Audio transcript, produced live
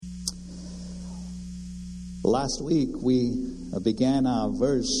Last week, we began our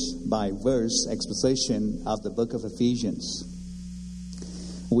verse-by-verse exposition of the book of Ephesians.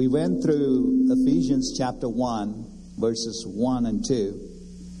 We went through Ephesians chapter 1, verses 1 and 2.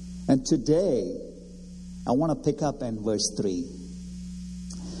 And today, I want to pick up in verse 3.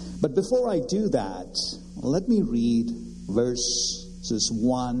 But before I do that, let me read verses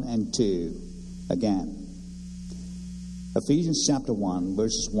 1 and 2 again. Ephesians chapter 1,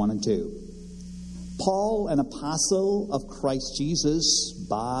 verses 1 and 2. Paul, an apostle of Christ Jesus,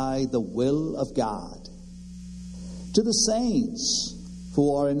 by the will of God, to the saints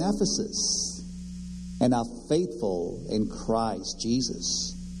who are in Ephesus and are faithful in Christ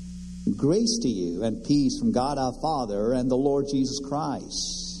Jesus. Grace to you and peace from God our Father and the Lord Jesus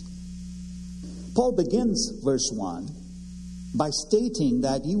Christ. Paul begins verse 1 by stating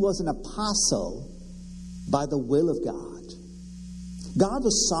that he was an apostle by the will of God. God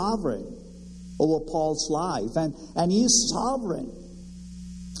was sovereign over Paul's life, and he is sovereign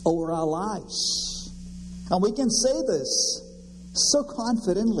over our lives. And we can say this so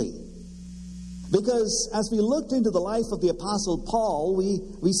confidently because as we looked into the life of the Apostle Paul,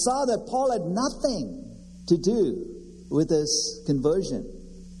 we saw that Paul had nothing to do with his conversion.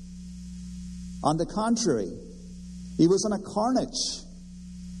 On the contrary, he was on a carnage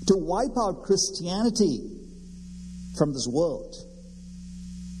to wipe out Christianity from this world.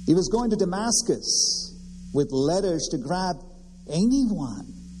 He was going to Damascus with letters to grab anyone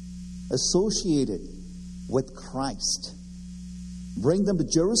associated with Christ, bring them to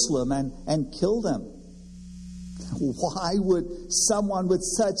Jerusalem and kill them. Why would someone with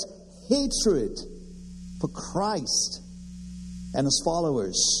such hatred for Christ and his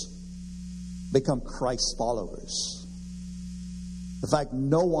followers become Christ's followers? In fact,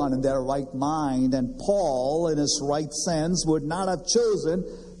 no one in their right mind, and Paul in his right sense, would not have chosen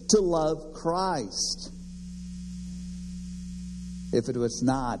to love Christ if it was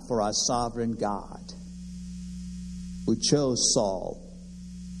not for our sovereign God who chose Saul,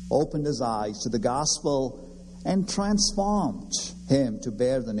 opened his eyes to the gospel, and transformed him to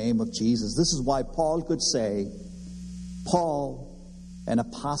bear the name of Jesus. This is why Paul could say, Paul, an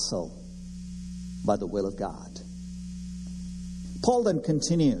apostle by the will of God. Paul then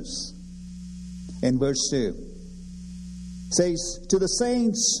continues in verse 2. Says,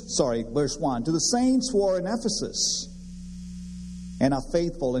 verse 1, to the saints who are in Ephesus and are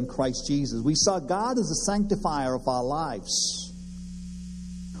faithful in Christ Jesus. We saw God as the sanctifier of our lives.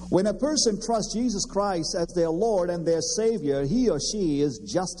 When a person trusts Jesus Christ as their Lord and their Savior, he or she is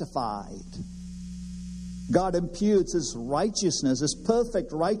justified. God imputes His righteousness, His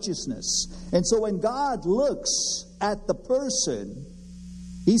perfect righteousness. And so when God looks at the person,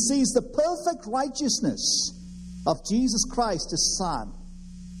 He sees the perfect righteousness of Jesus Christ, His Son.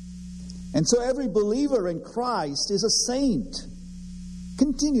 And so every believer in Christ is a saint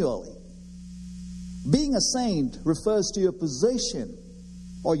continually. Being a saint refers to your position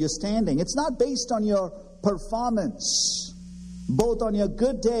or your standing. It's not based on your performance, both on your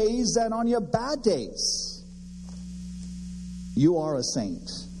good days and on your bad days. You are a saint.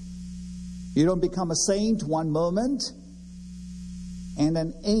 You don't become a saint one moment and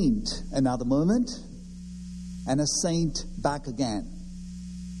an ain't another moment, and a saint back again.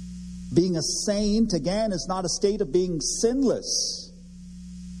 Being a saint, again, is not a state of being sinless.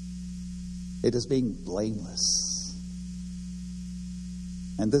 It is being blameless.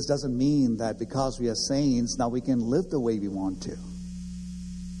 And this doesn't mean that because we are saints, now we can live the way we want to.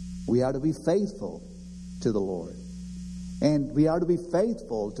 We are to be faithful to the Lord. And we are to be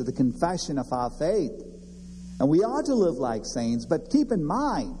faithful to the confession of our faith. And we are to live like saints, but keep in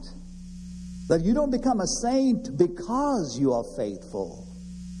mind that you don't become a saint because you are faithful.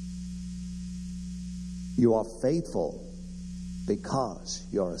 You are faithful because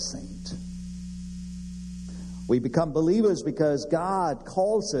you're a saint. We become believers because God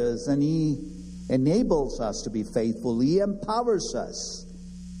calls us and He enables us to be faithful. He empowers us.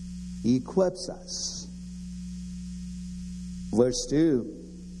 He equips us. Verse 2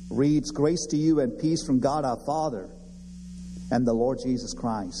 reads, grace to you and peace from God our Father and the Lord Jesus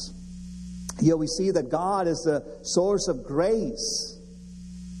Christ. Here we see that God is the source of grace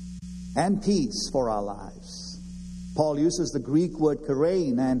and peace for our lives. Paul uses the Greek word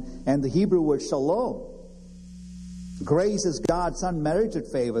charein and the Hebrew word shalom. Grace is God's unmerited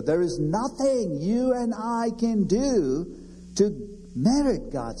favor. There is nothing you and I can do to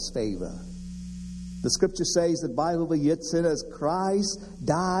merit God's favor. The scripture says that while we were yet sinners, Christ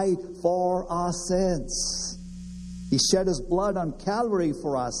died for our sins. He shed His blood on Calvary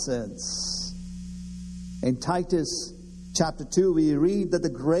for our sins. In Titus Chapter 2, we read that the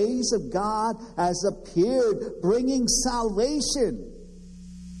grace of God has appeared, bringing salvation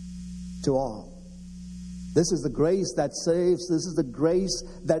to all. This is the grace that saves. This is the grace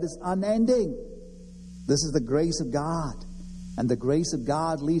that is unending. This is the grace of God. And the grace of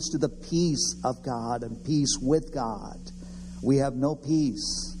God leads to the peace of God and peace with God. We have no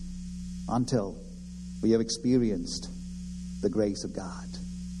peace until we have experienced the grace of God.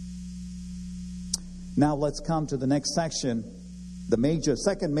 Now let's come to the next section, the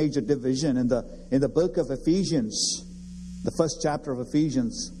second major division in the book of Ephesians, the first chapter of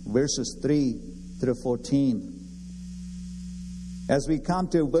Ephesians, verses 3 through 14. As we come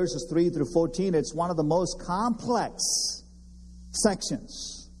to verses 3 through 14, it's one of the most complex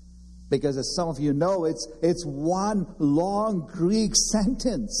sections, because as some of you know, it's one long Greek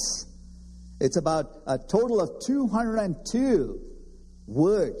sentence. It's about a total of 202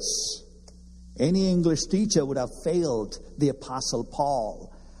 words. Any English teacher would have failed the Apostle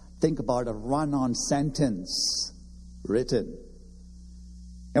Paul. Think about a run-on sentence written.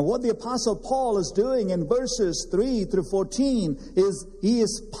 And what the Apostle Paul is doing in verses 3 through 14 is he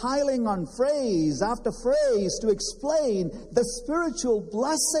is piling on phrase after phrase to explain the spiritual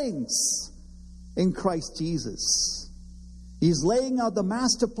blessings in Christ Jesus. He's laying out the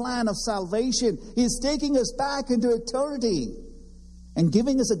master plan of salvation. He's taking us back into eternity and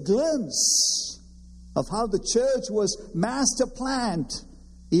giving us a glimpse of how the church was master planned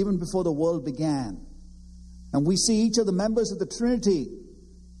even before the world began. And we see each of the members of the Trinity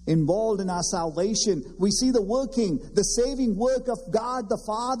involved in our salvation. We see the saving work of God the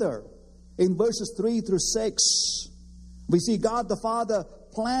Father in verses 3 through 6. We see God the Father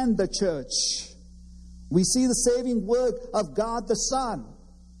planned the church. We see the saving work of God the Son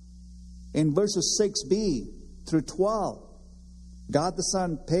in verses 6b through 12. God the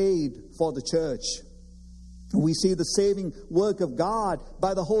Son paid for the church. We see the saving work of God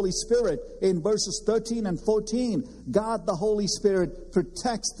by the Holy Spirit in verses 13 and 14. God the Holy Spirit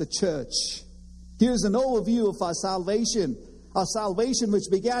protects the church. Here's an overview of our salvation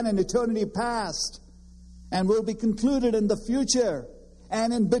which began in eternity past and will be concluded in the future.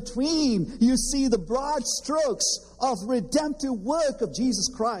 And in between, you see the broad strokes of redemptive work of Jesus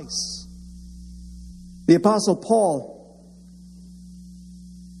Christ. The Apostle Paul,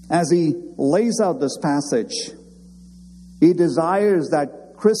 as he lays out this passage, he desires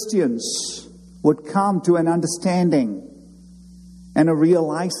that Christians would come to an understanding and a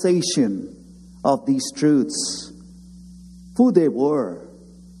realization of these truths. Who they were,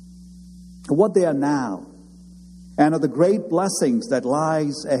 what they are now, and of the great blessings that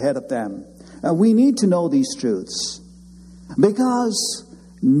lies ahead of them. And we need to know these truths, because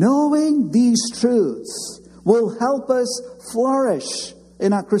knowing these truths will help us flourish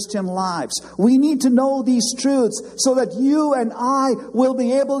in our Christian lives. We need to know these truths so that you and I will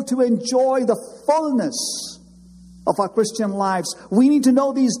be able to enjoy the fullness of our Christian lives. We need to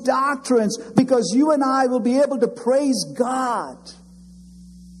know these doctrines because you and I will be able to praise God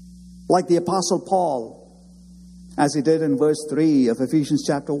like the Apostle Paul, as he did in verse 3 of Ephesians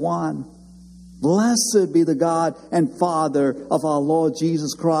chapter 1. Blessed be the God and Father of our Lord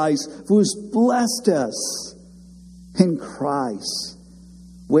Jesus Christ, who has blessed us in Christ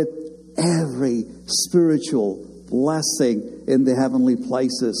with every spiritual blessing in the heavenly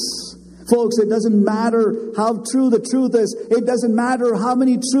places. Folks, it doesn't matter how true the truth is. It doesn't matter how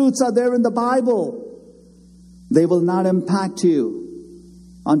many truths are there in the Bible. They will not impact you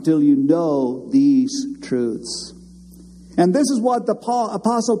until you know these truths. And this is what the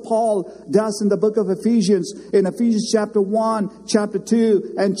Apostle Paul does in the book of Ephesians. In Ephesians chapter 1, chapter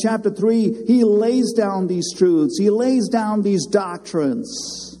 2, and chapter 3, he lays down these truths. He lays down these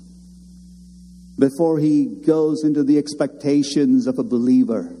doctrines before he goes into the expectations of a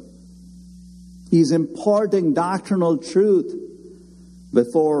believer. He's imparting doctrinal truth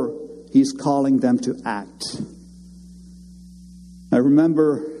before he's calling them to act. I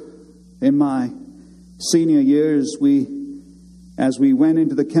remember in my senior years, as we went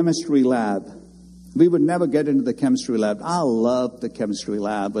into the chemistry lab, we would never get into the chemistry lab. I loved the chemistry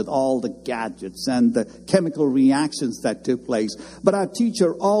lab with all the gadgets and the chemical reactions that took place. But our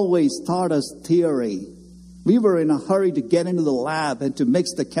teacher always taught us theory. We were in a hurry to get into the lab and to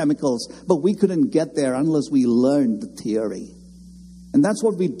mix the chemicals, but we couldn't get there unless we learned the theory. And that's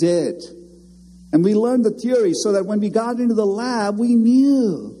what we did. And we learned the theory so that when we got into the lab, we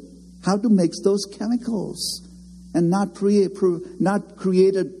knew how to mix those chemicals and not create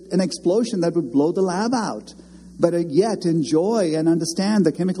an explosion that would blow the lab out, but yet enjoy and understand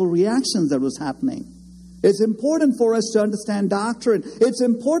the chemical reactions that was happening. It's important for us to understand doctrine. It's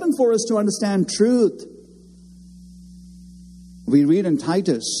important for us to understand truth. We read in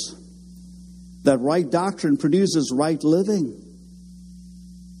Titus that right doctrine produces right living.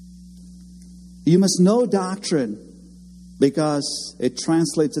 You must know doctrine because it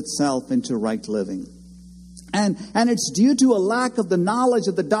translates itself into right living. And it's due to a lack of the knowledge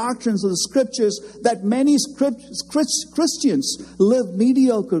of the doctrines of the Scriptures that many Christians live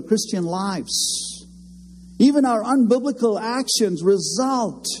mediocre Christian lives. Even our unbiblical actions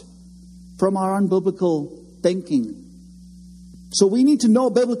result from our unbiblical thinking. So we need to know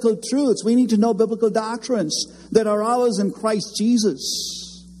biblical truths. We need to know biblical doctrines that are ours in Christ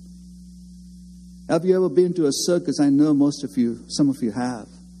Jesus. Have you ever been to a circus? I know some of you have.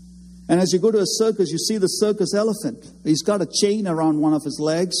 And as you go to a circus, you see the circus elephant. He's got a chain around one of his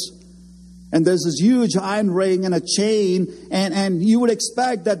legs. And there's this huge iron ring and a chain. And you would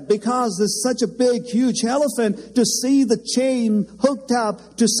expect that because there's such a big, huge elephant, to see the chain hooked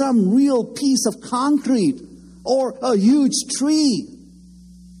up to some real piece of concrete or a huge tree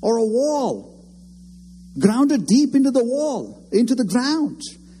or a wall, grounded deep into the wall, into the ground.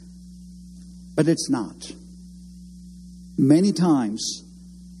 But it's not. Many times,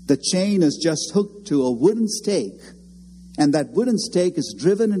 the chain is just hooked to a wooden stake, and that wooden stake is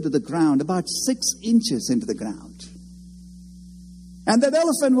driven into the ground, about 6 inches into the ground. And that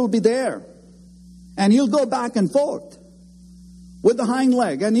elephant will be there, and he'll go back and forth with the hind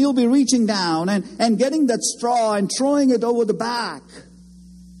leg, and he'll be reaching down and getting that straw and throwing it over the back,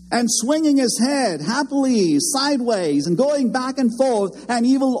 and swinging his head happily sideways and going back and forth, and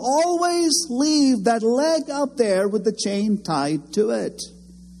he will always leave that leg up there with the chain tied to it.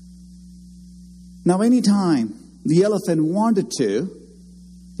 Now, anytime the elephant wanted to,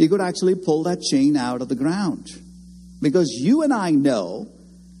 he could actually pull that chain out of the ground. Because you and I know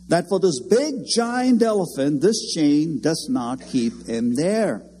that for this big, giant elephant, this chain does not keep him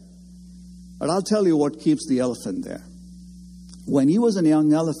there. But I'll tell you what keeps the elephant there. When he was a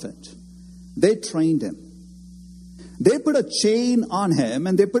young elephant, they trained him. They put a chain on him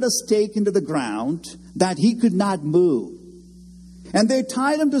and they put a stake into the ground that he could not move. And they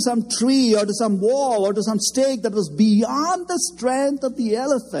tied him to some tree or to some wall or to some stake that was beyond the strength of the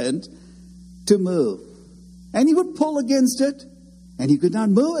elephant to move. And he would pull against it, and he could not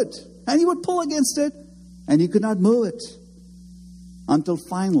move it. And he would pull against it, and he could not move it. Until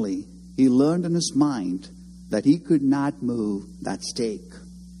finally, he learned in his mind that he could not move that stake.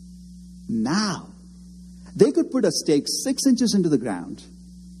 Now, they could put a stake 6 inches into the ground,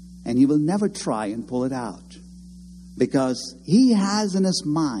 and he will never try and pull it out. Because he has in his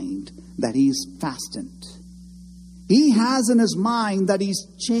mind that he's fastened. He has in his mind that he's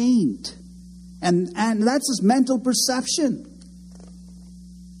chained. And that's his mental perception.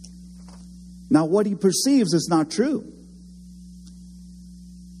 Now, what he perceives is not true.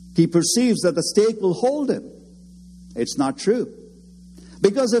 He perceives that the stake will hold him. It's not true.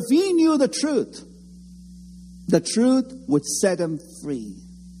 Because if he knew the truth would set him free.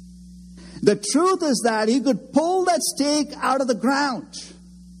 The truth is that he could pull that stake out of the ground.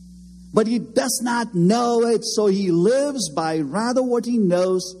 But he does not know it, so he lives by rather what he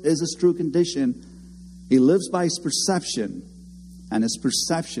knows is his true condition. He lives by his perception, and his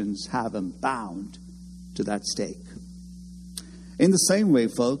perceptions have him bound to that stake. In the same way,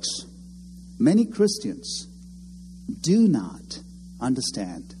 folks, many Christians do not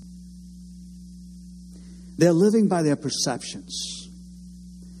understand. They're living by their perceptions.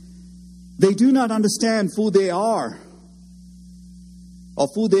 They do not understand who they are or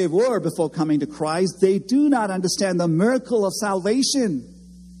who they were before coming to Christ. They do not understand the miracle of salvation.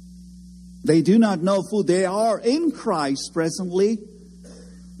 They do not know who they are in Christ presently.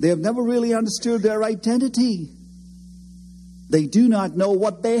 They have never really understood their identity. They do not know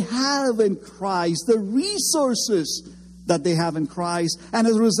what they have in Christ, the resources that they have in Christ. And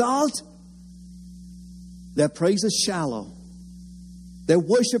as a result, their praise is shallow. Their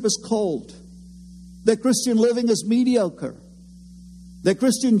worship is cold. Their Christian living is mediocre. Their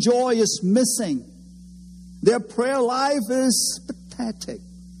Christian joy is missing. Their prayer life is pathetic.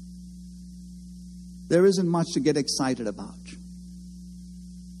 There isn't much to get excited about.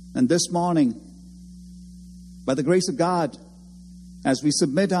 And this morning, by the grace of God, as we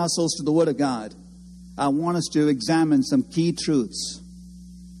submit ourselves to the Word of God, I want us to examine some key truths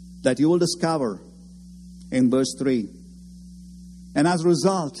that you will discover in verse 3. And as a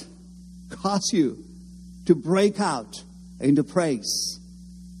result, cause you to break out into praise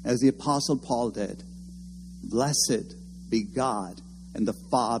as the Apostle Paul did. Blessed be God and the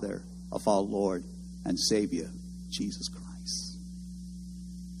Father of our Lord and Savior, Jesus Christ.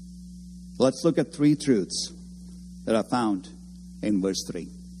 Let's look at 3 truths that are found in verse 3.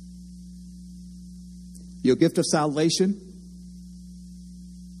 Your gift of salvation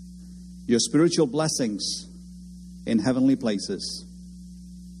your spiritual blessings in heavenly places,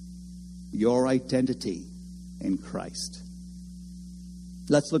 your identity in Christ.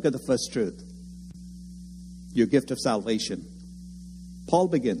 Let's look at the first truth, your gift of salvation. Paul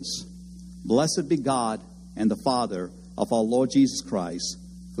begins, "Blessed be God and the Father of our Lord Jesus Christ,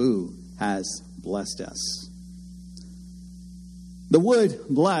 who has blessed us." The word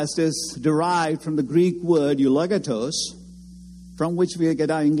blessed is derived from the Greek word eulogatos, from which we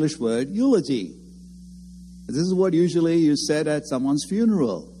get our English word eulogy. This is what usually you said at someone's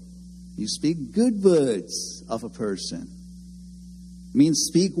funeral. You speak good words of a person. It means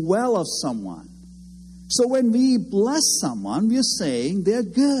speak well of someone. So when we bless someone, we are saying they're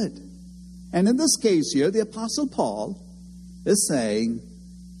good. And in this case here, the Apostle Paul is saying,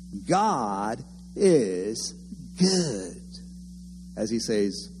 God is good. As he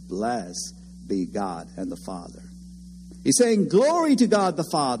says, blessed be God and the Father. He's saying, glory to God the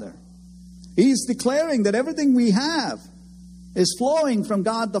Father. He's declaring that everything we have is flowing from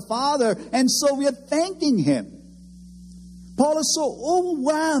God the Father, and so we are thanking Him. Paul is so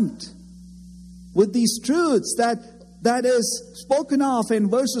overwhelmed with these truths that is spoken of in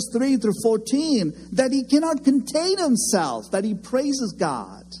verses 3 through 14, that he cannot contain himself, that he praises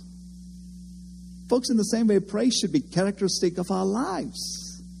God. Folks, in the same way, praise should be characteristic of our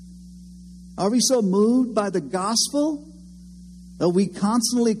lives. Are we so moved by the gospel that we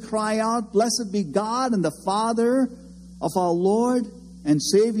constantly cry out, "Blessed be God and the Father of our Lord and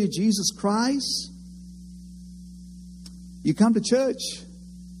Savior Jesus Christ"? You come to church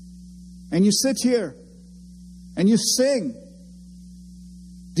and you sit here and you sing.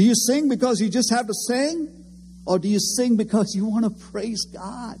 Do you sing because you just have to sing? Or do you sing because you want to praise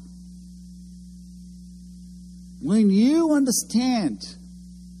God? When you understand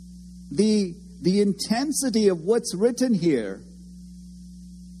the intensity of what's written here,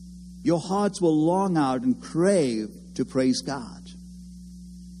 your hearts will long out and crave to praise God.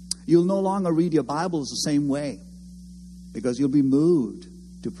 You'll no longer read your Bibles the same way, because you'll be moved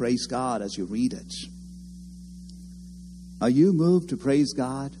to praise God as you read it. Are you moved to praise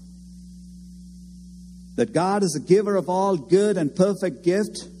God? That God is the giver of all good and perfect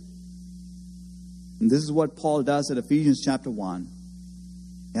gift. And this is what Paul does at Ephesians chapter 1.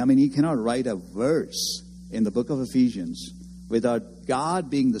 I mean, he cannot write a verse in the book of Ephesians without God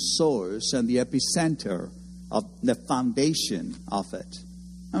being the source and the epicenter of the foundation of it.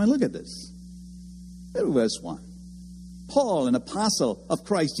 I mean, look at this. Look at verse 1. Paul, an apostle of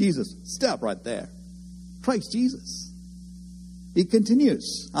Christ Jesus. Stop right there. Christ Jesus. He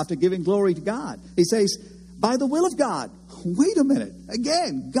continues after giving glory to God. He says, by the will of God. Wait a minute.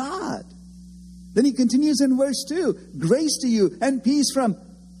 Again, God. Then he continues in verse 2. Grace to you and peace from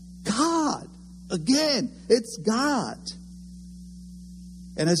God. Again, it's God.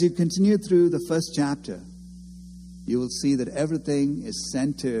 And as you continue through the first chapter, you will see that everything is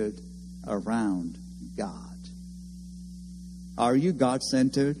centered around God. Are you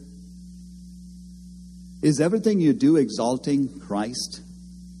God-centered? Is everything you do exalting Christ?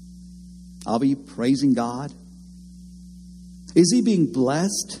 Are we praising God? Is He being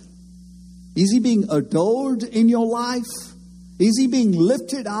blessed? Is He being adored in your life? Is He being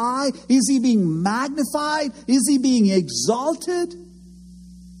lifted high? Is He being magnified? Is He being exalted?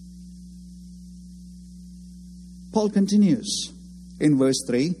 Paul continues in verse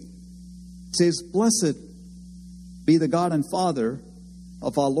 3. It says, blessed be the God and Father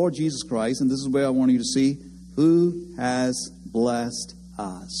of our Lord Jesus Christ. And this is where I want you to see, who has blessed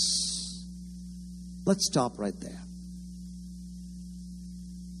us. Let's stop right there.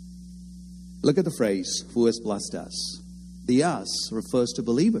 Look at the phrase, who has blessed us. The us refers to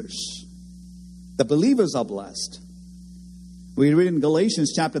believers. The believers are blessed. We read in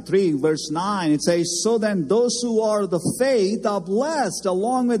Galatians chapter 3, verse 9, it says, so then those who are the faith are blessed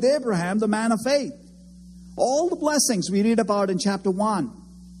along with Abraham, the man of faith. All the blessings we read about in chapter 1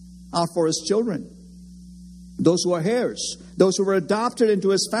 are for his children. Those who are heirs, those who were adopted into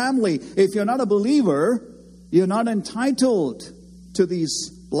his family. If you're not a believer, you're not entitled to these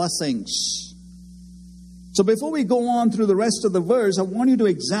blessings. So before we go on through the rest of the verse, I want you to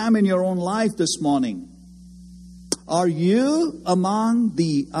examine your own life this morning. Are you among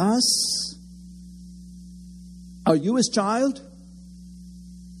the us? Are you his child?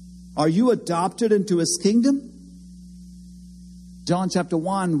 Are you adopted into his kingdom? John chapter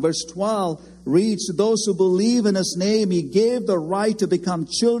 1 verse 12 reads, to those who believe in his name, he gave the right to become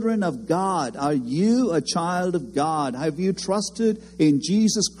children of God. Are you a child of God? Have you trusted in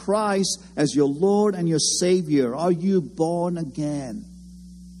Jesus Christ as your Lord and your Savior? Are you born again?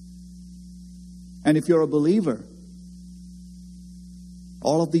 And if you're a believer,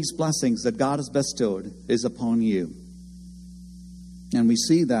 All of these blessings that God has bestowed is upon you. And we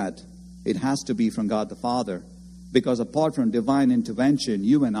see that it has to be from God the Father, because apart from divine intervention,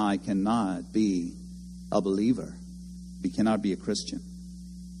 you and I cannot be a believer. We cannot be a Christian.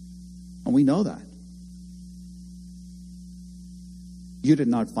 And we know that. You did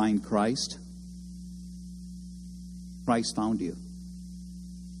not find Christ. Christ found you.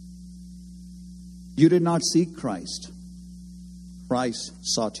 You did not seek Christ. Christ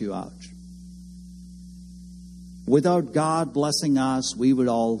sought you out. Without God blessing us, we would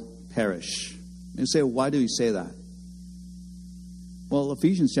all perish. You say, why do you say that? Well,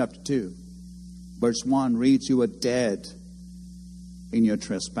 Ephesians chapter 2, verse 1 reads, you were dead in your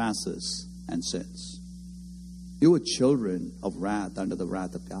trespasses and sins. You were children of wrath under the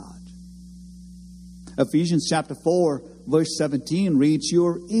wrath of God. Ephesians chapter 4, verse 17 reads, you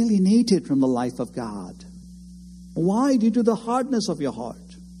are alienated from the life of God. Why? Due to the hardness of your heart.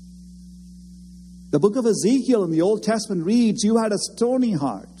 The book of Ezekiel in the Old Testament reads, you had a stony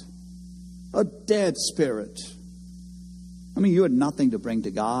heart, a dead spirit. I mean, you had nothing to bring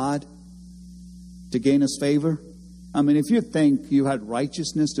to God to gain His favor. I mean, if you think you had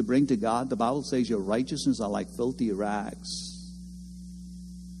righteousness to bring to God, the Bible says your righteousness are like filthy rags.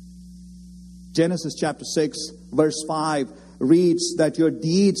 Genesis chapter 6, verse 5 reads that your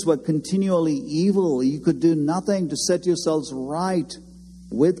deeds were continually evil. You could do nothing to set yourselves right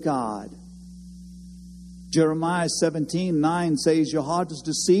with God. Jeremiah 17:9 says your heart is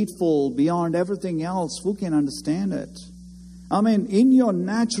deceitful beyond everything else. Who can understand it? I mean, in your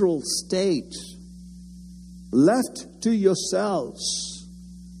natural state, left to yourselves,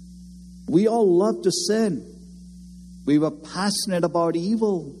 we all love to sin. We were passionate about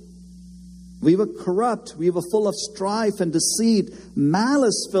evil. We were corrupt. We were full of strife and deceit.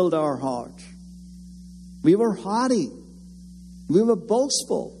 Malice filled our heart. We were haughty. We were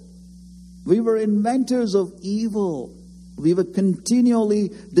boastful. We were inventors of evil. We were continually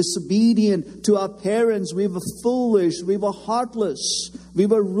disobedient to our parents. We were foolish. We were heartless. We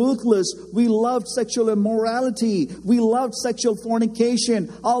were ruthless. We loved sexual immorality. We loved sexual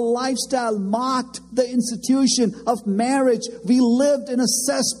fornication. Our lifestyle mocked the institution of marriage. We lived in a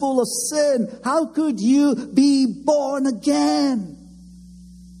cesspool of sin. How could you be born again?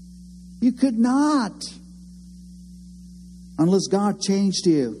 You could not. Unless God changed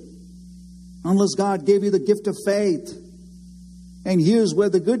you. Unless God gave you the gift of faith. And here's where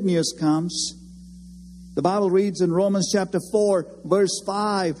the good news comes. The Bible reads in Romans chapter 4, verse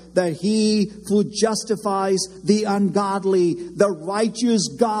 5, that He who justifies the ungodly, the righteous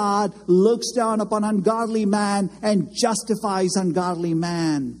God, looks down upon ungodly man and justifies ungodly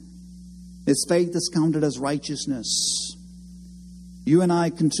man. His faith is counted as righteousness. You and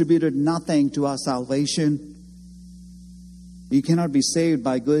I contributed nothing to our salvation. You cannot be saved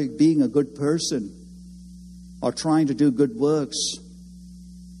by being a good person or trying to do good works.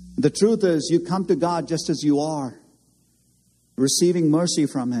 The truth is, you come to God just as you are, receiving mercy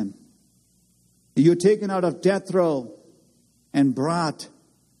from Him. You're taken out of death row and brought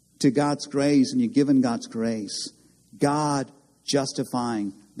to God's grace, and you're given God's grace. God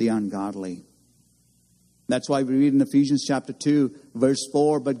justifying the ungodly. That's why we read in Ephesians chapter 2, verse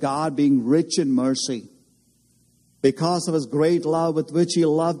 4, but God being rich in mercy, because of His great love with which He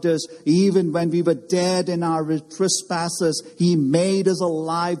loved us, even when we were dead in our trespasses, He made us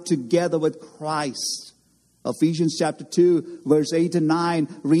alive together with Christ. Ephesians chapter 2, verse 8 and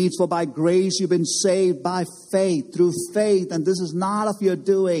 9 reads, for by grace you've been saved by faith, through faith, and this is not of your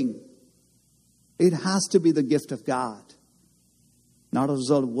doing. It has to be the gift of God, not a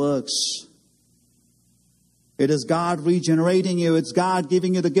result of works. It is God regenerating you. It's God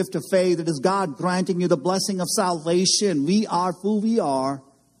giving you the gift of faith. It is God granting you the blessing of salvation. We are who we are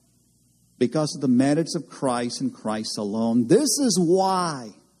because of the merits of Christ and Christ alone. This is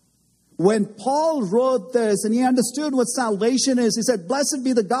why when Paul wrote this and he understood what salvation is, he said, blessed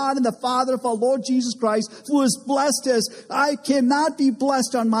be the God and the Father of our Lord Jesus Christ, who has blessed us. I cannot be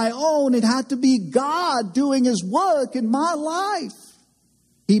blessed on my own. It had to be God doing His work in my life.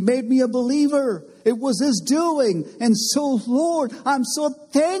 He made me a believer. It was His doing. And so, Lord, I'm so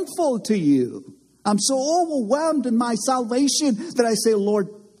thankful to You. I'm so overwhelmed in my salvation that I say, Lord,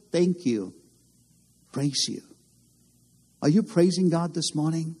 thank You. Praise You. Are you praising God this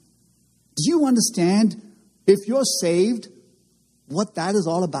morning? Do you understand, if you're saved, what that is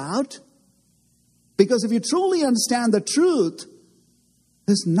all about? Because if you truly understand the truth,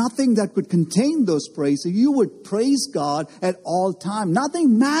 there's nothing that could contain those praises. You would praise God at all times.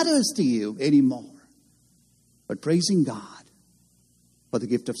 Nothing matters to you anymore but praising God for the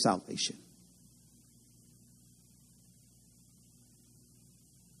gift of salvation.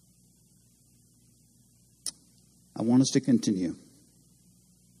 I want us to continue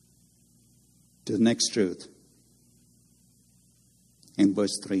to the next truth in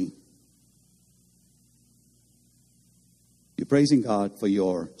verse 3. You're praising God for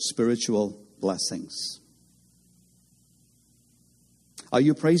your spiritual blessings. Are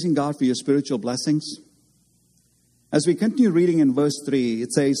you praising God for your spiritual blessings? As we continue reading in verse 3,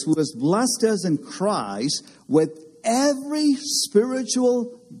 it says, who has blessed us in Christ with every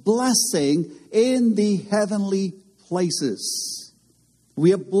spiritual blessing in the heavenly places.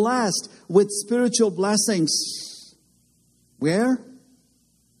 We are blessed with spiritual blessings. Where?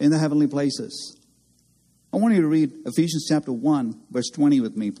 In the heavenly places. I want you to read Ephesians chapter 1, verse 20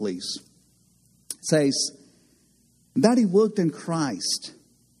 with me, please. It says, that he worked in Christ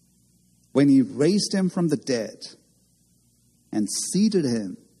when he raised him from the dead and seated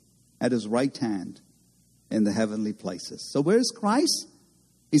him at his right hand in the heavenly places. So where is Christ?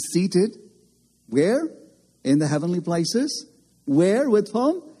 He's seated. Where? In the heavenly places. Where? With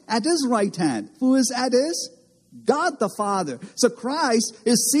whom? At his right hand. Who is at his? God the Father. So Christ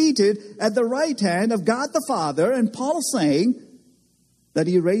is seated at the right hand of God the Father, and Paul is saying that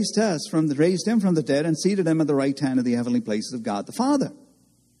he raised him from the dead and seated him at the right hand of the heavenly places of God the Father.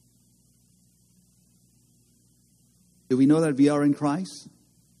 Do we know that we are in Christ?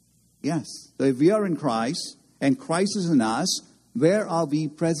 Yes. So if we are in Christ and Christ is in us, where are we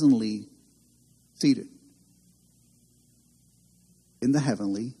presently seated? In the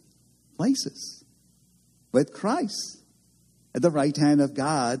heavenly places. With Christ at the right hand of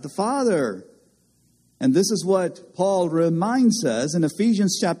God the Father. And this is what Paul reminds us in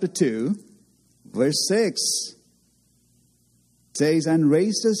Ephesians chapter 2, verse 6. It says, and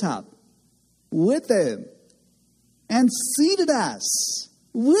raised us up with him and seated us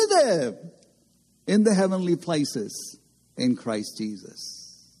with him in the heavenly places in Christ Jesus.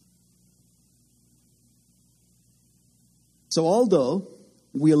 So although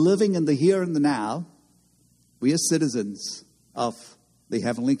we are living in the here and the now, we are citizens of the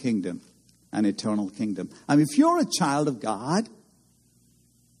heavenly kingdom, an eternal kingdom. I mean, if you're a child of God,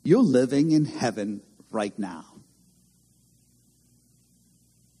 you're living in heaven right now.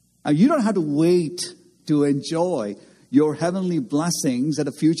 And you don't have to wait to enjoy your heavenly blessings at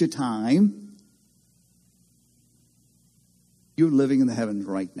a future time. You're living in the heaven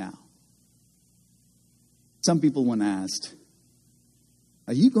right now. Some people, when asked,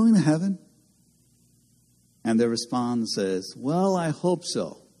 are you going to heaven? And their response is, well, I hope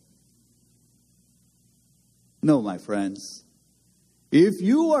so. No, my friends. If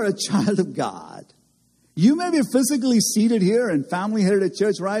you are a child of God, you may be physically seated here in Family Heritage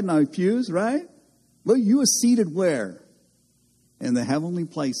Church, right, in our pews, right? Well, you are seated where? In the heavenly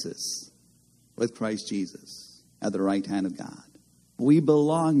places with Christ Jesus at the right hand of God. We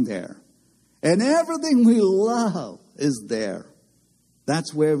belong there. And everything we love is there.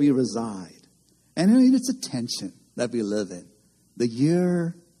 That's where we reside. And it's a tension that we live in. The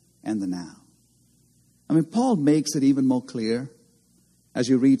here and the now. I mean, Paul makes it even more clear as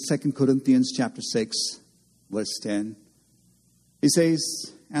you read 2 Corinthians chapter 6, verse 10. He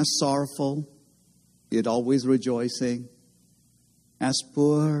says, as sorrowful, yet always rejoicing. As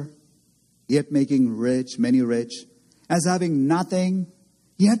poor, yet making rich, many rich. As having nothing,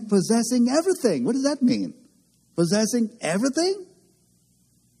 yet possessing everything. What does that mean? Possessing everything?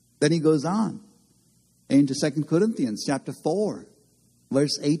 Then he goes on into 2 Corinthians chapter 4,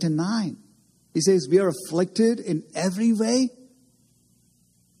 verse 8 and 9. He says, we are afflicted in every way,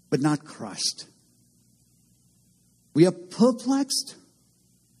 but not crushed. We are perplexed,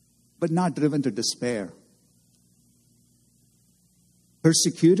 but not driven to despair.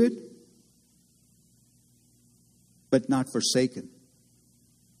 Persecuted, but not forsaken.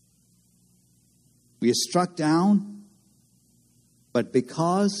 We are struck down, but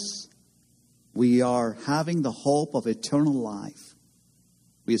because we are having the hope of eternal life,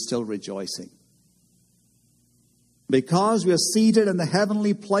 we are still rejoicing. Because we are seated in the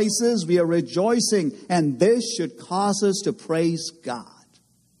heavenly places, we are rejoicing, and this should cause us to praise God.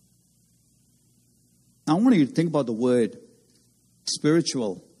 Now, I want you to think about the word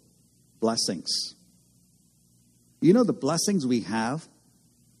spiritual blessings. You know, the blessings we have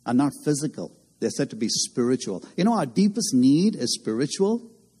are not physical. They're said to be spiritual. You know, our deepest need is spiritual,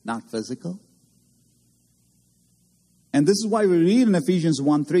 not physical. And this is why we read in Ephesians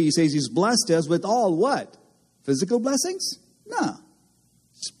 1:3, he says he's blessed us with all what? Physical blessings? No.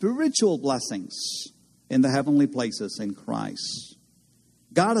 Spiritual blessings in the heavenly places in Christ.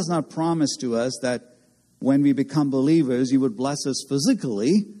 God has not promised to us that when we become believers, he would bless us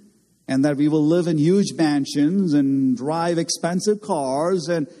physically and that we will live in huge mansions and drive expensive cars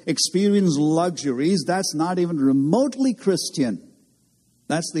and experience luxuries, that's not even remotely Christian.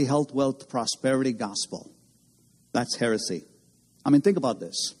 That's the health, wealth, prosperity gospel. That's heresy. I mean, think about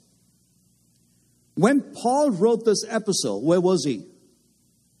this. When Paul wrote this epistle, where was he?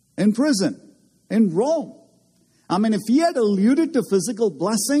 In prison, in Rome. I mean, if he had alluded to physical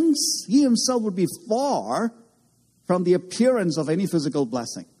blessings, he himself would be far from the appearance of any physical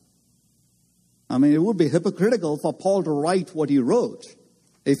blessing. I mean, it would be hypocritical for Paul to write what he wrote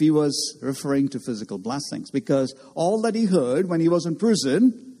if he was referring to physical blessings, because all that he heard when he was in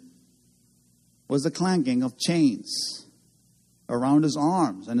prison was the clanking of chains around his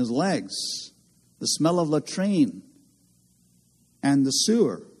arms and his legs, the smell of latrine and the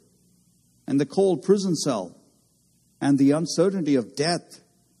sewer and the cold prison cell and the uncertainty of death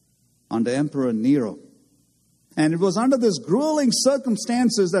under Emperor Nero. And it was under this grueling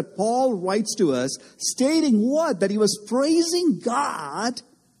circumstances that Paul writes to us, stating what? That he was praising God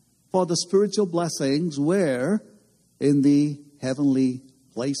for the spiritual blessings where? In the heavenly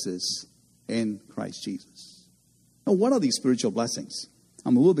places in Christ Jesus. Now, what are these spiritual blessings? I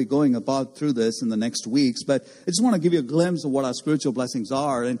mean, we'll be going about through this in the next weeks, but I just want to give you a glimpse of what our spiritual blessings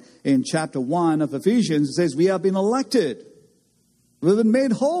are. And in chapter 1 of Ephesians, it says, we have been elected. We've been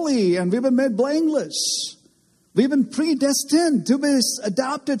made holy and we've been made blameless. We've been predestined to be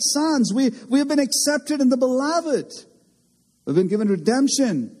adopted sons. We have been accepted in the beloved. We've been given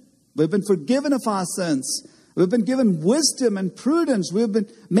redemption. We've been forgiven of our sins. We've been given wisdom and prudence. We've been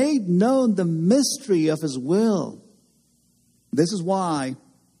made known the mystery of His will. This is why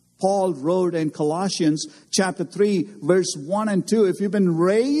Paul wrote in Colossians chapter 3, verse 1 and 2, if you've been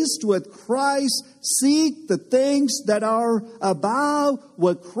raised with Christ, seek the things that are above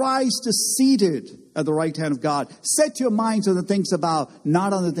where Christ is seated at the right hand of God. Set your minds on the things above,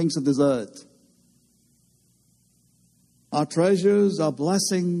 not on the things of this earth. Our treasures, our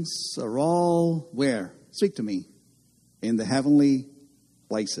blessings are all where? Speak to me. In the heavenly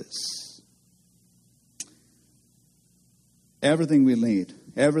places. Everything we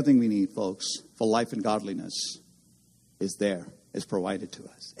need, folks, for life and godliness is there, is provided to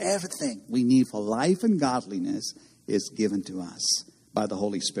us. Everything we need for life and godliness is given to us by the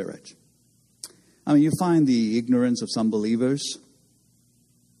Holy Spirit. I mean, you find the ignorance of some believers.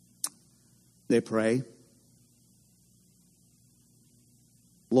 They pray,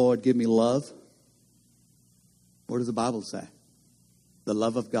 Lord, give me love. What does the Bible say? The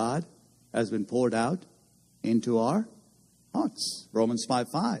love of God has been poured out into our hearts. Romans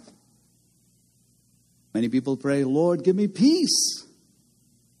 5:5. Many people pray, Lord, give me peace.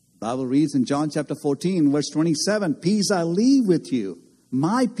 The Bible reads in John chapter 14, verse 27, peace I leave with you.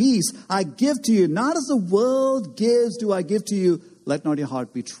 My peace I give to you. Not as the world gives do I give to you. Let not your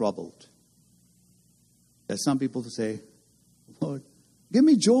heart be troubled. There's some people who say, Lord, give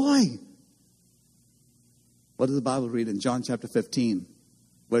me joy. What does the Bible read in John chapter 15,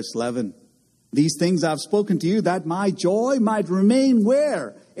 verse 11? These things I've spoken to you, that my joy might remain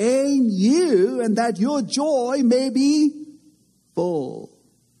where? In you, and that your joy may be full.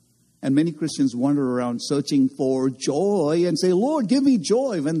 And many Christians wander around searching for joy and say, Lord, give me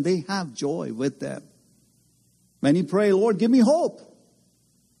joy, when they have joy with them. Many pray, Lord, give me hope.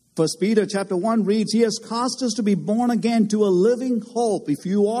 1 Peter chapter 1 reads, He has caused us to be born again to a living hope. If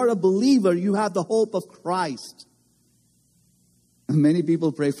you are a believer, you have the hope of Christ. And many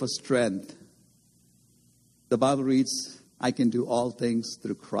people pray for strength. The Bible reads, I can do all things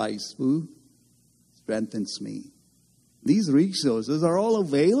through Christ who strengthens me. These resources are all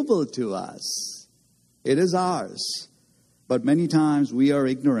available to us. It is ours. But many times we are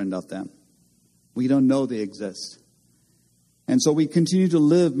ignorant of them. We don't know they exist. And so we continue to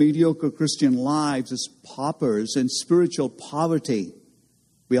live mediocre Christian lives as paupers in spiritual poverty.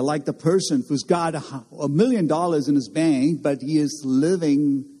 We are like the person who's got $1 million in his bank, but he is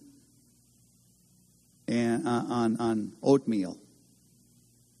living on oatmeal.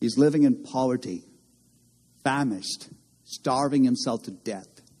 He's living in poverty, famished, starving himself to death.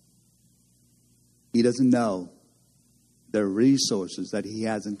 He doesn't know the resources that he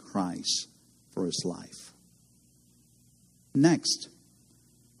has in Christ for his life. Next,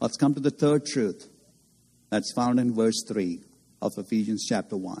 let's come to the third truth that's found in verse 3 of Ephesians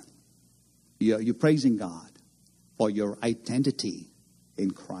chapter 1. You're praising God for your identity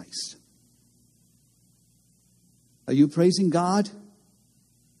in Christ. Are you praising God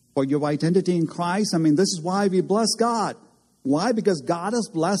for your identity in Christ? I mean, this is why we bless God. Why? Because God has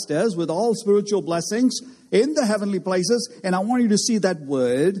blessed us with all spiritual blessings in the heavenly places. And I want you to see that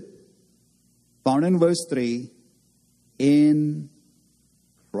word found in verse 3, in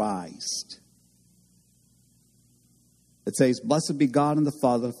Christ. It says, blessed be God and the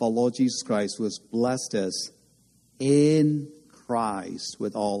Father of our Lord Jesus Christ, who has blessed us in Christ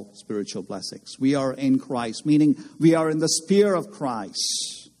with all spiritual blessings. We are in Christ, meaning we are in the sphere of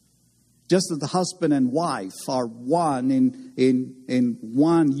Christ. Just as the husband and wife are one in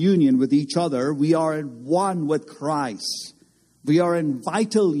one union with each other, we are in one with Christ. We are in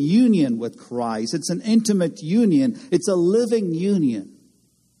vital union with Christ. It's an intimate union. It's a living union.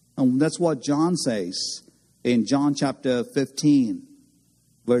 And that's what John says in John chapter 15,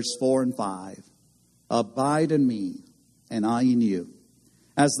 verse 4 and 5. Abide in me, and I in you.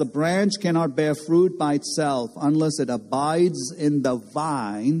 As the branch cannot bear fruit by itself unless it abides in the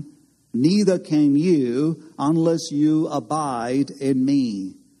vine, neither can you unless you abide in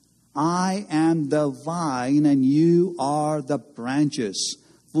me. I am the vine, and you are the branches.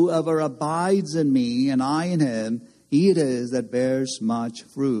 Whoever abides in me, and I in him, he it is that bears much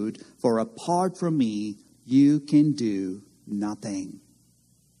fruit. For apart from me, you can do nothing.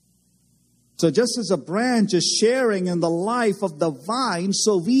 So just as a branch is sharing in the life of the vine,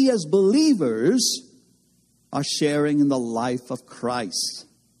 so we as believers are sharing in the life of Christ.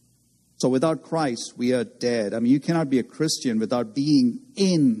 So without Christ, we are dead. I mean, you cannot be a Christian without being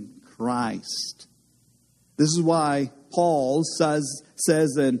in Christ. This is why Paul says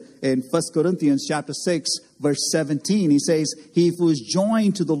in 1 Corinthians chapter 6, verse 17, he says, he who is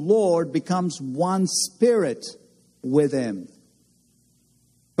joined to the Lord becomes one spirit with him.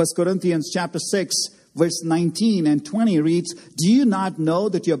 1 Corinthians chapter 6, verse 19 and 20 reads, do you not know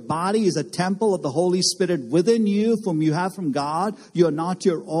that your body is a temple of the Holy Spirit within you, whom you have from God? You are not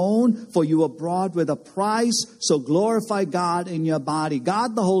your own, for you were bought with a price. So glorify God in your body.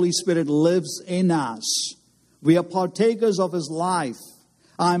 God, the Holy Spirit, lives in us. We are partakers of his life.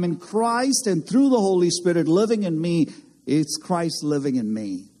 I'm in Christ, and through the Holy Spirit living in me, it's Christ living in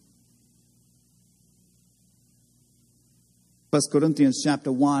me. 1 Corinthians chapter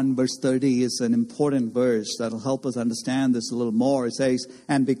 1, verse 30 is an important verse that will help us understand this a little more. It says,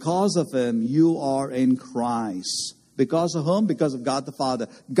 and because of him, you are in Christ. Because of whom? Because of God the Father.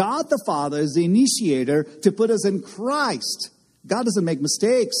 God the Father is the initiator to put us in Christ. God doesn't make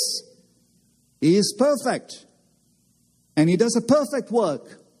mistakes. He is perfect. And he does a perfect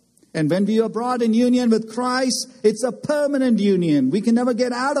work. And when we are brought in union with Christ, it's a permanent union. We can never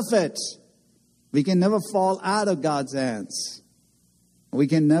get out of it. We can never fall out of God's hands. We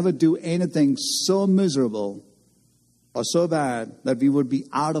can never do anything so miserable or so bad that we would be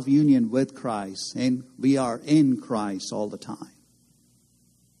out of union with Christ. And we are in Christ all the time.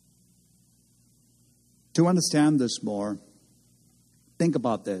 To understand this more, think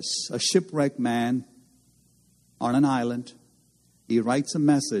about this. A shipwrecked man on an island, he writes a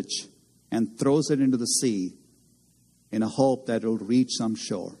message and throws it into the sea in a hope that it will reach some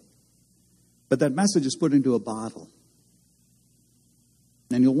shore. But that message is put into a bottle.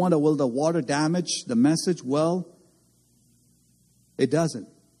 And you'll wonder, will the water damage the message? Well, it doesn't.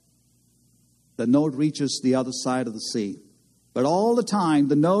 The note reaches the other side of the sea. But all the time,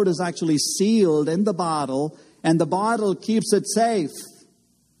 the note is actually sealed in the bottle, and the bottle keeps it safe.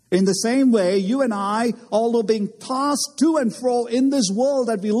 In the same way, you and I, although being tossed to and fro in this world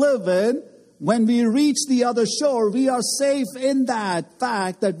that we live in, when we reach the other shore, we are safe in that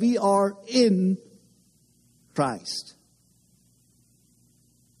fact that we are in Christ.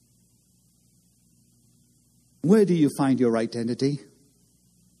 Where do you find your identity?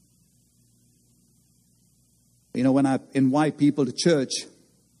 You know, when I invite people to church,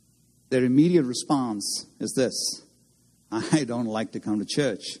 their immediate response is this: I don't like to come to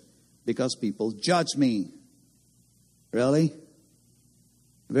church because people judge me. Really?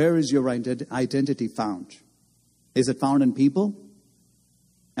 Where is your identity found? Is it found in people?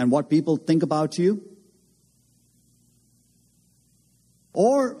 And what people think about you?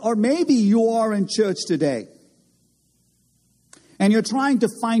 Or maybe you are in church today and you're trying to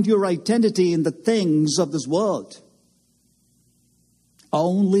find your identity in the things of this world.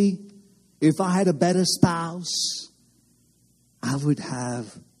 Only if I had a better spouse, I would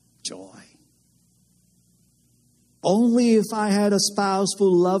have joy. Only if I had a spouse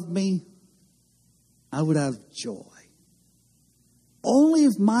who loved me, I would have joy. Only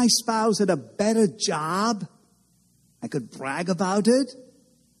if my spouse had a better job, I could brag about it,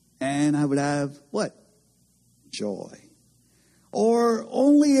 and I would have what? Joy. Or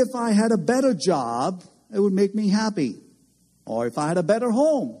only if I had a better job, it would make me happy. Or if I had a better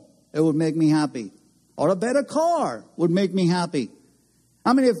home, it would make me happy. Or a better car would make me happy.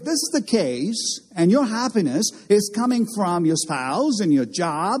 I mean, if this is the case, and your happiness is coming from your spouse and your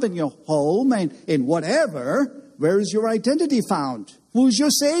job and your home and in whatever, where is your identity found? Who's your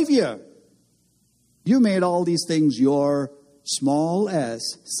Savior? You made all these things your small s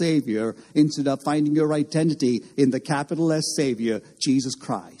Savior instead of finding your identity in the capital S Savior, Jesus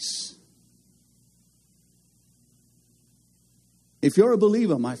Christ. If you're a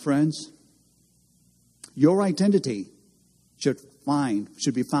believer, my friends, your identity should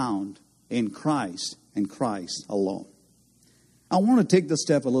be found in Christ and Christ alone. I want to take this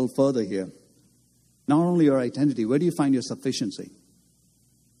step a little further here. Not only your identity, where do you find your sufficiency?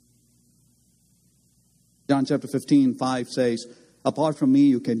 John chapter 15:5 says, apart from me,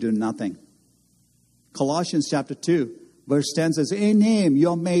 you can do nothing. Colossians chapter 2, verse 10 says, in Him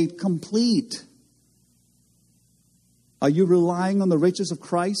you're made complete. Are you relying on the riches of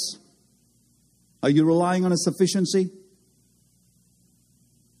Christ? Are you relying on His sufficiency?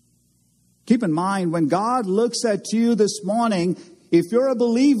 Keep in mind, when God looks at you this morning, if you're a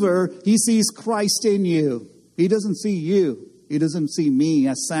believer, He sees Christ in you. He doesn't see you. He doesn't see me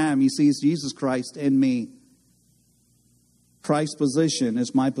as Sam. He sees Jesus Christ in me. Christ's position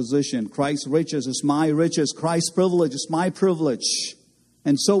is my position. Christ's riches is my riches. Christ's privilege is my privilege.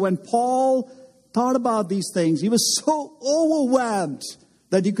 And so when Paul thought about these things, he was so overwhelmed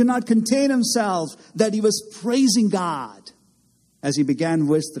that he could not contain himself, that he was praising God. As he began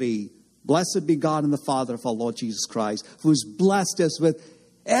verse 3, blessed be God and the Father of our Lord Jesus Christ, who has blessed us with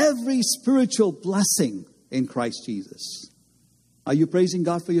every spiritual blessing in Christ Jesus. Are you praising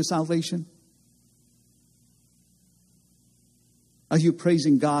God for your salvation? Are you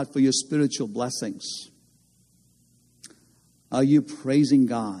praising God for your spiritual blessings? Are you praising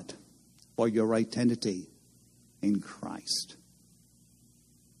God for your identity in Christ?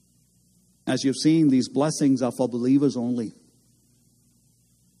 As you've seen, these blessings are for believers only.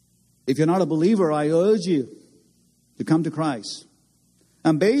 If you're not a believer, I urge you to come to Christ.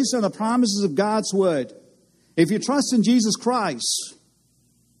 And based on the promises of God's word, if you trust in Jesus Christ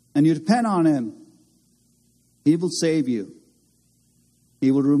and you depend on Him, He will save you. He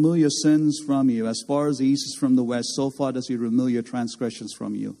will remove your sins from you. As far as the east is from the west, so far does He remove your transgressions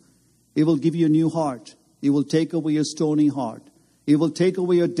from you. He will give you a new heart. He will take away your stony heart. He will take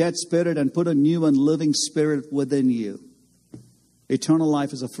away your dead spirit and put a new and living spirit within you. Eternal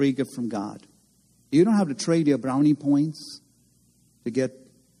life is a free gift from God. You don't have to trade your brownie points to get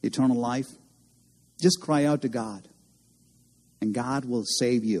eternal life. Just cry out to God, and God will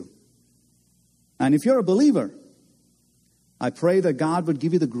save you. And if you're a believer, I pray that God would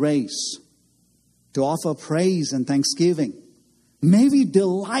give you the grace to offer praise and thanksgiving. May we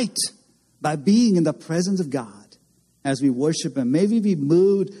delight by being in the presence of God as we worship Him. May we be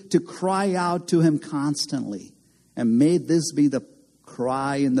moved to cry out to Him constantly. And may this be the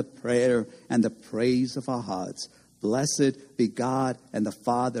cry and the prayer and the praise of our hearts. Blessed be God and the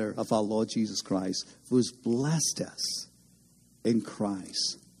Father of our Lord Jesus Christ, who has blessed us in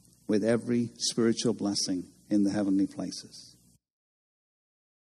Christ with every spiritual blessing in the heavenly places.